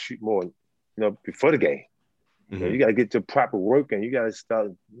 you got to shoot more, before the game. Mm-hmm. You got to get your proper work, and you got to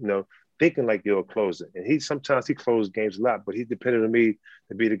start, thinking like you're a closer. And sometimes he closed games a lot, but he depended on me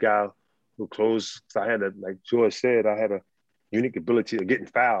to be the guy who closed. I had like George said, I had a unique ability of getting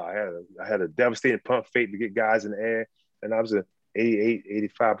fouled. I had a devastating pump fake to get guys in the air, and I was an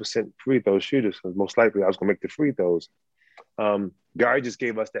 85% free throw shooter, so most likely I was going to make the free throws. Gary just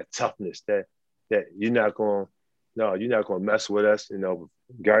gave us that toughness that you're not going to mess with us.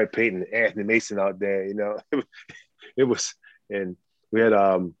 Gary Payton and Anthony Mason out there, it was, and we had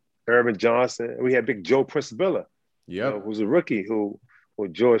Irvin Johnson, and we had Big Joe Principilla, who's a rookie who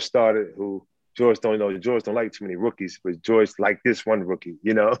George started, who George don't like too many rookies, but George liked this one rookie,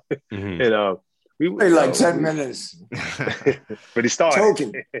 Mm-hmm. And we played like 10 minutes. But he started.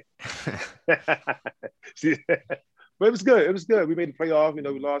 Choking. But it was good. It was good. We made the playoff.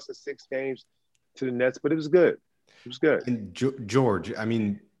 We lost in 6 games to the Nets, but it was good. It was good. And George, I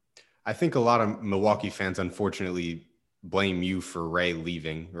mean, I think a lot of Milwaukee fans, unfortunately, blame you for Ray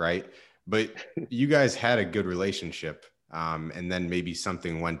leaving, right? But you guys had a good relationship, and then maybe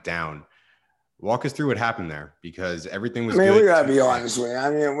something went down. Walk us through what happened there, because everything was good. We got to be honest with you.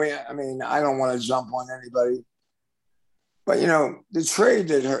 I don't want to jump on anybody. But, the trade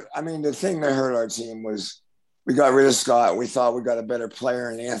that hurt, the thing that hurt our team was we got rid of Scott. We thought we got a better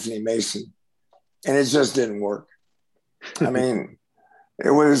player in Anthony Mason, and it just didn't work.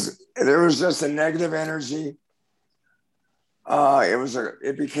 There was just a negative energy.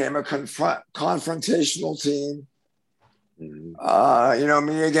 It became a confrontational team.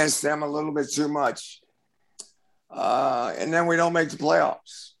 Me against them a little bit too much. And then we don't make the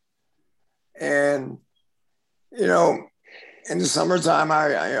playoffs. And, in the summertime,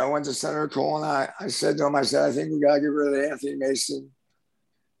 I went to Senator Cole, and I said to him, I think we got to get rid of Anthony Mason.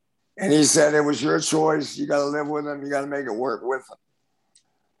 And he said, it was your choice. You got to live with him. You got to make it work with him.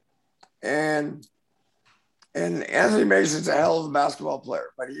 And Anthony Mason's a hell of a basketball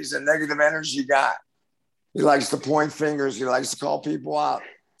player, but he's a negative energy guy. He likes to point fingers. He likes to call people out.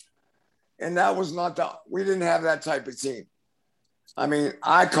 And that was we didn't have that type of team.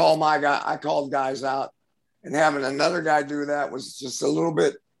 I called guys out, and having another guy do that was just a little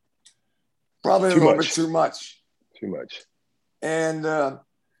bit too much. Too much. And,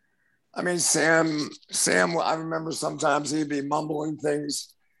 Sam, I remember sometimes he'd be mumbling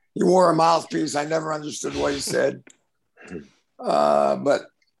things. He wore a mouthpiece. I never understood what he said. But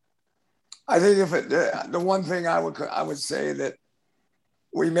I think the one thing I would say that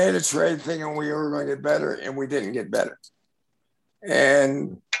we made a trade thinking we were going to get better, and we didn't get better.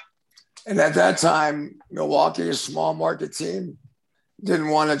 And at that time, Milwaukee, a small market team, didn't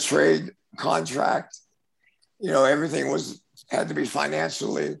want to trade contract. Everything had to be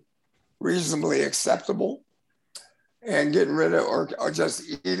financially reasonably acceptable, and getting rid of or just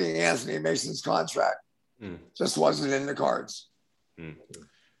eating Anthony Mason's contract just wasn't in the cards.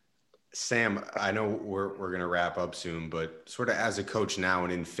 Sam, I know we're going to wrap up soon, but sort of as a coach now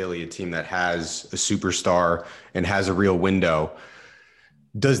and in Philly, a team that has a superstar and has a real window,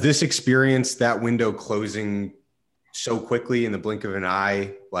 does this experience, that window closing so quickly in the blink of an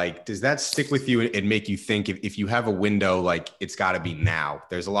eye, like, does that stick with you and make you think if you have a window, like, it's got to be now?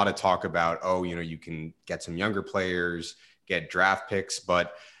 There's a lot of talk about, you can get some younger players, get draft picks,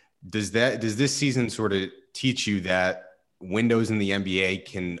 but does this season sort of teach you that windows in the NBA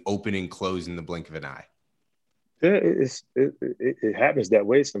can open and close in the blink of an eye? Yeah, it happens that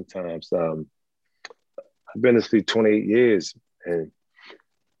way sometimes. I've been in this league 28 years, and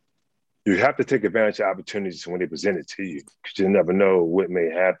you have to take advantage of opportunities when they present it to you, because you never know what may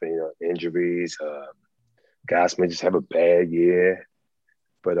happen. Injuries, guys may just have a bad year.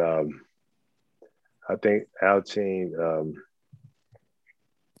 But I think our team,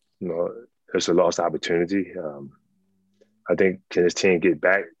 it's a lost opportunity. I think, can this team get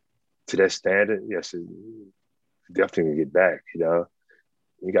back to that standard, yes, definitely get back. You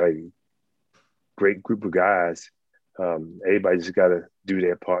got a great group of guys. Everybody just got to do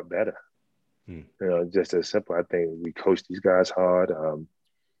their part better. Just as simple. I think we coach these guys hard.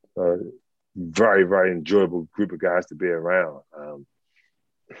 Very, very enjoyable group of guys to be around.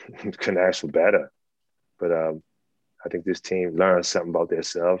 Couldn't ask for better. But I think this team learned something about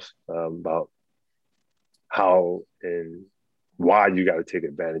themselves, about how and why you got to take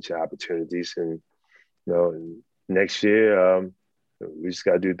advantage of opportunities. And, next year, we just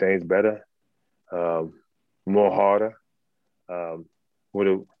got to do things better, more harder, with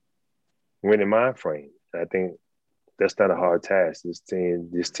a winning mind frame. I think that's not a hard task. This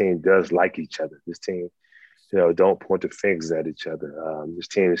team does like each other. This team, don't point the fingers at each other. This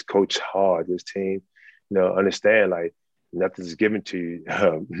team is coached hard. This team, understand like nothing's given to you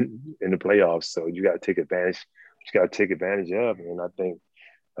in the playoffs. So you got to take advantage. You got to take advantage of. And I think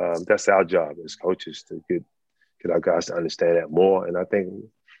that's our job as coaches to get our guys to understand that more. And I think,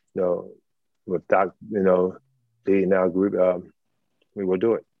 with Doc, leading our group, we will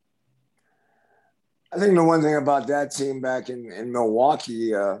do it. I think the one thing about that team back in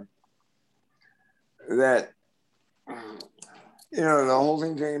Milwaukee, that, the whole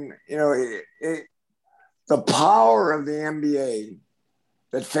thing came, the power of the NBA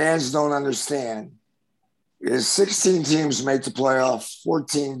that fans don't understand is 16 teams make the playoffs,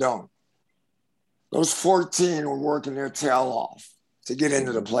 14 don't. Those 14 were working their tail off to get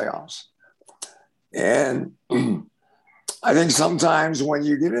into the playoffs. And I think sometimes when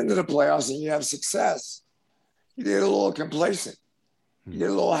you get into the playoffs and you have success, you get a little complacent. You get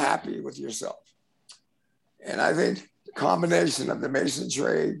a little happy with yourself. And I think the combination of the Mason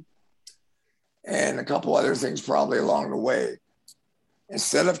trade and a couple other things probably along the way,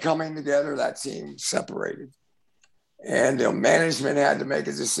 instead of coming together, that team separated. And the management had to make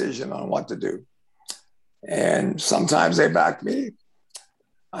a decision on what to do. And sometimes they backed me.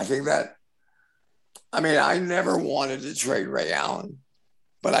 I think that, I never wanted to trade Ray Allen,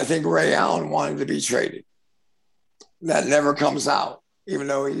 but I think Ray Allen wanted to be traded. That never comes out, even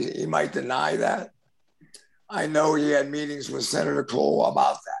though he might deny that. I know he had meetings with Senator Cole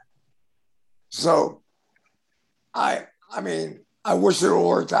about that. So, I wish it would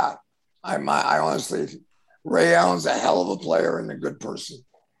worked out. I honestly, Ray Allen's a hell of a player and a good person.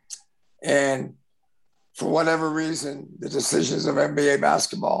 And for whatever reason, the decisions of NBA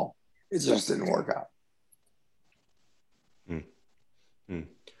basketball, it just didn't work out.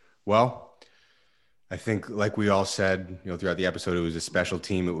 Well, I think like we all said, throughout the episode, it was a special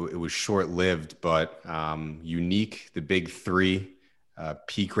team. It was short-lived, but unique. The big three,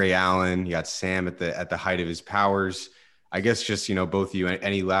 peak Ray Allen. You got Sam at the height of his powers. I guess just, both of you,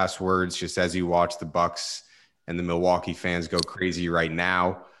 any last words just as you watch the Bucks and the Milwaukee fans go crazy right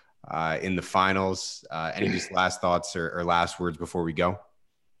now in the finals? Any just last thoughts or last words before we go?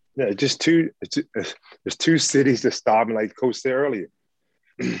 Yeah, there's two cities that's starving, like Coach said earlier.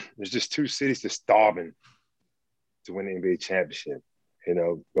 There's just two cities that's starving to win the NBA championship.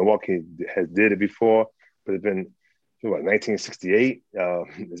 Milwaukee has did it before, but it's been 1968.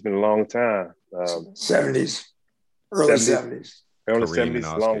 It's been a long time. 70s, early 70s. Early Kareem 70s,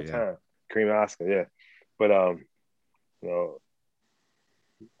 Oscar, long yeah. time. Kareem and Oscar, yeah. But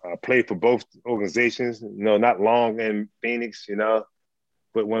I played for both organizations. Not long in Phoenix.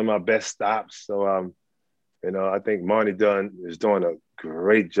 But one of my best stops. So I think Marty Dunn is doing a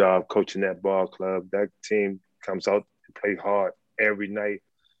great job coaching that ball club. That team comes out to play hard every night,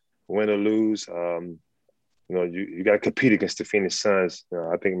 win or lose. You got to compete against the Phoenix Suns.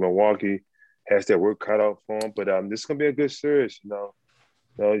 I think Milwaukee has their work cut out for them, but this is gonna be a good series. You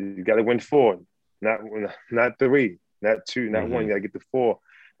got to win 4, not 3, not 2, not 1. You got to get to 4.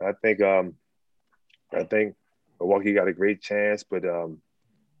 I think Milwaukee got a great chance, but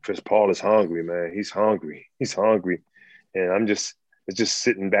Chris Paul is hungry, man. He's hungry. And it's just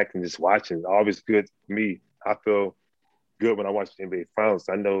sitting back and just watching. It's always good for me. I feel good when I watch the NBA Finals.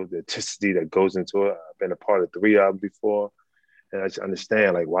 I know the intensity that goes into it. I've been a part of 3 of them before. And I just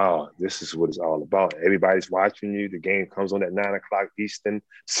understand, like, wow, this is what it's all about. Everybody's watching you. The game comes on at 9 o'clock Eastern.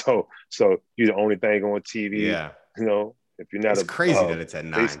 So you're the only thing on TV. Yeah. If you're not crazy that it's at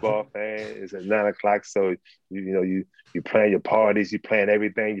 9. Baseball fan, it's at 9 o'clock. So you plan your parties, you plan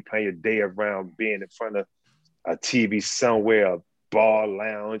everything, you plan your day around being in front of a TV somewhere, a bar,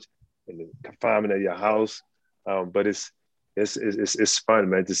 lounge, in the confinement of your house. But it's fun,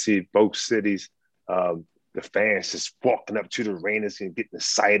 man, to see both cities. The fans just walking up to the arenas and getting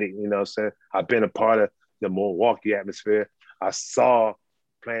excited. You know what I'm saying? I've been a part of the Milwaukee atmosphere. I saw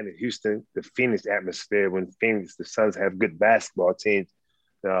playing in Houston, the Phoenix atmosphere when the Suns have good basketball teams.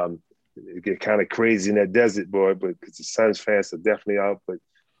 it get kind of crazy in that desert, boy. But because the Suns fans are definitely out, but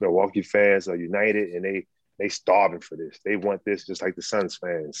Milwaukee fans are united, and they starving for this. They want this just like the Suns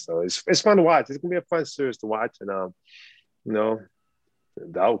fans. So it's fun to watch. It's gonna be a fun series to watch, and you know,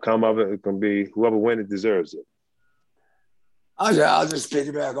 the outcome of it is gonna be whoever wins it deserves it. I'll just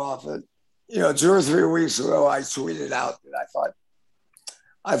piggyback off it. 2 or 3 weeks ago, I tweeted out that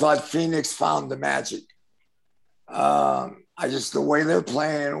I thought Phoenix found the magic. The way they're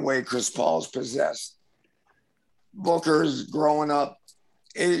playing, the way Chris Paul's possessed. Booker's growing up.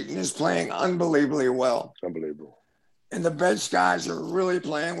 Ayton is playing unbelievably well. Unbelievable. And the bench guys are really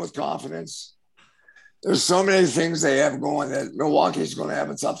playing with confidence. There's so many things they have going that Milwaukee's going to have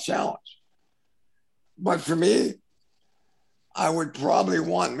a tough challenge. But for me, I would probably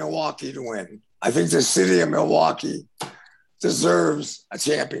want Milwaukee to win. I think the city of Milwaukee deserves a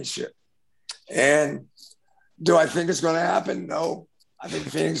championship. And do I think it's going to happen? No. I think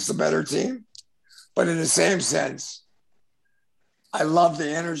Phoenix is the better team. But in the same sense, I love the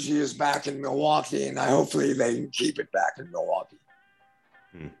energy is back in Milwaukee, and hopefully they can keep it back in Milwaukee.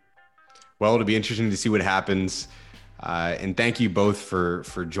 Well, it'll be interesting to see what happens. And thank you both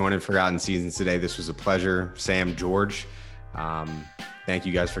for joining Forgotten Seasons today. This was a pleasure. Sam, George, thank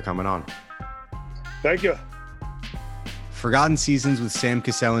you guys for coming on. Thank you. Forgotten Seasons with Sam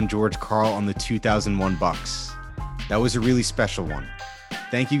Cassell and George Karl on the 2001 Bucks. That was a really special one.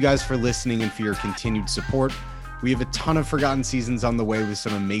 Thank you guys for listening and for your continued support. We have a ton of Forgotten Seasons on the way with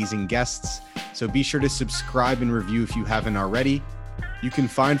some amazing guests, so be sure to subscribe and review if you haven't already. You can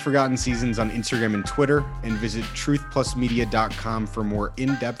find Forgotten Seasons on Instagram and Twitter, and visit truthplusmedia.com for more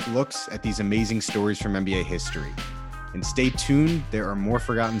in-depth looks at these amazing stories from NBA history. And stay tuned, there are more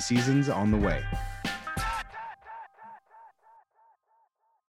Forgotten Seasons on the way.